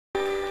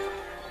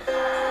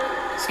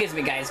Excuse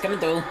me, guys, coming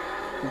through.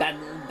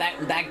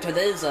 Back to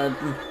this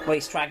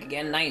racetrack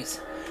again.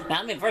 Nice. Now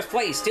I'm in first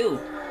place too.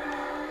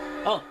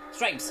 Oh,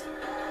 Stripes.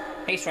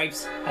 Hey,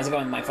 Stripes. How's it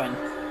going, my friend?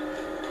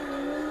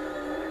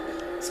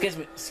 Excuse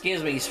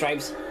me,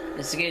 Stripes.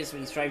 Excuse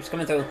me, Stripes.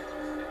 Coming through.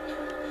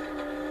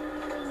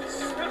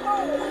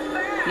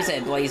 You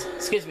said Blaze.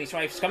 Excuse me,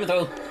 Stripes. Coming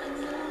through.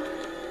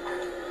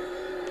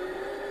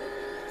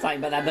 Sorry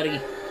about that, buddy.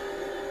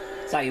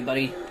 Sorry,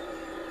 buddy.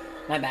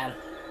 My bad.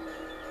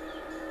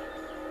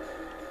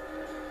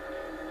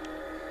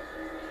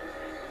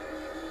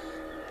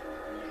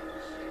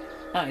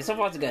 Alright, so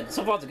far so good.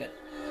 So far so good.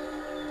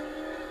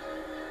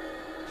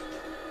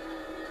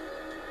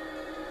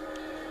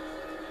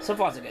 So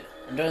far so good.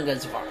 I'm doing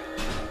good so far.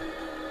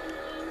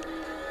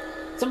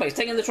 Somebody's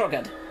taking the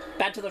shortcut.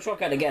 Back to the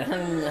shortcut again,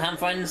 huh,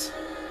 friends?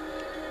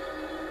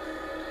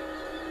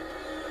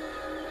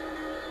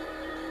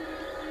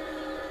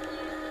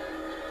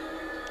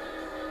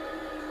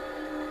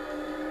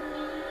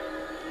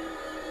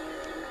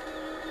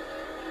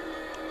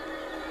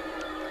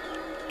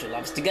 Two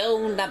laps to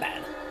go, not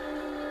bad.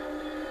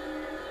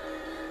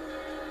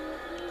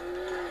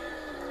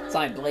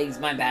 Sorry, Blaze,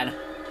 my bad.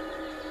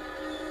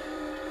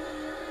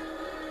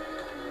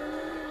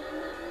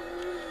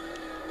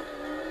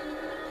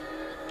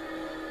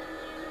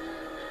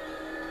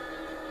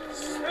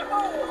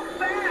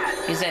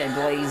 You said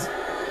Blaze.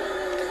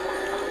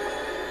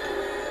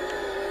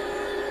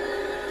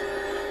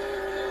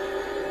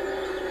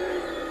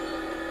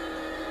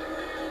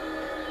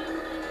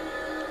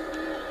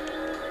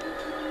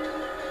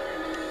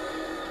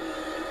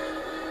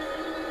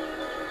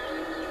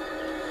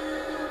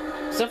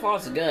 So far,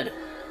 so good.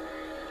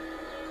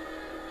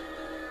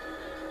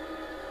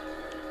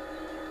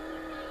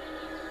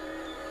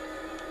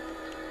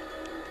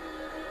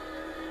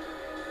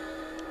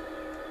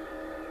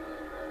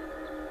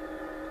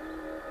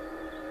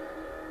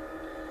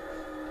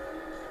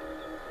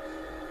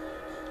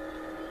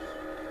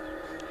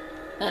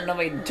 And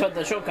nobody took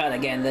the shortcut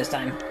again this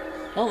time.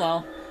 Oh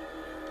well.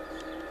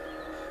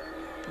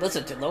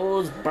 Listen to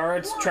those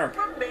birds chirp.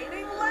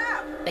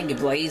 Thank you,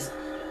 Blaze.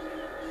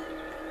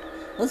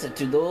 Listen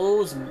to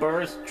those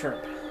birds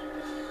chirp.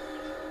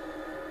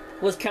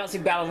 Where's Kelsey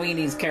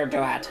Ballerini's character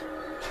at?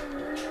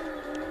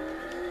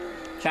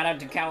 Shout out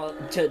to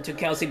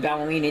Kelsey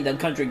Ballerini, the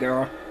country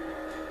girl.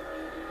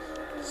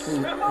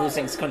 Who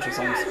sings country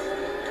songs.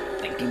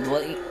 Thank you,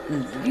 Blaze.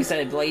 You said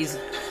it, Blaze.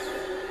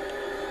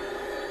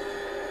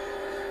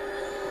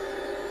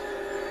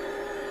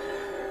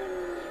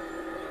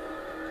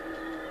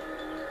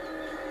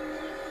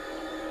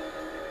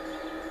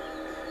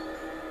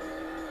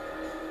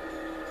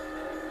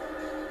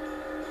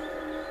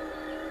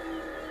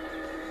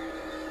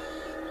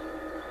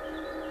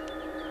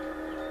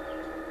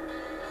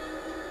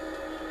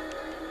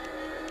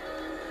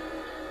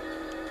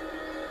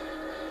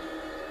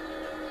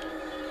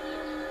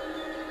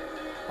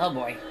 Oh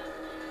boy.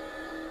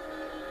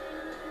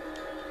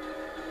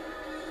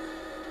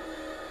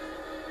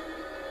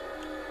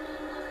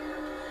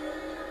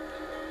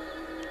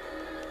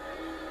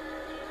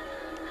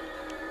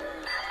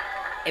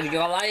 If you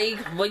like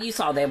what you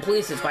saw there,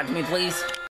 please subscribe to me, please.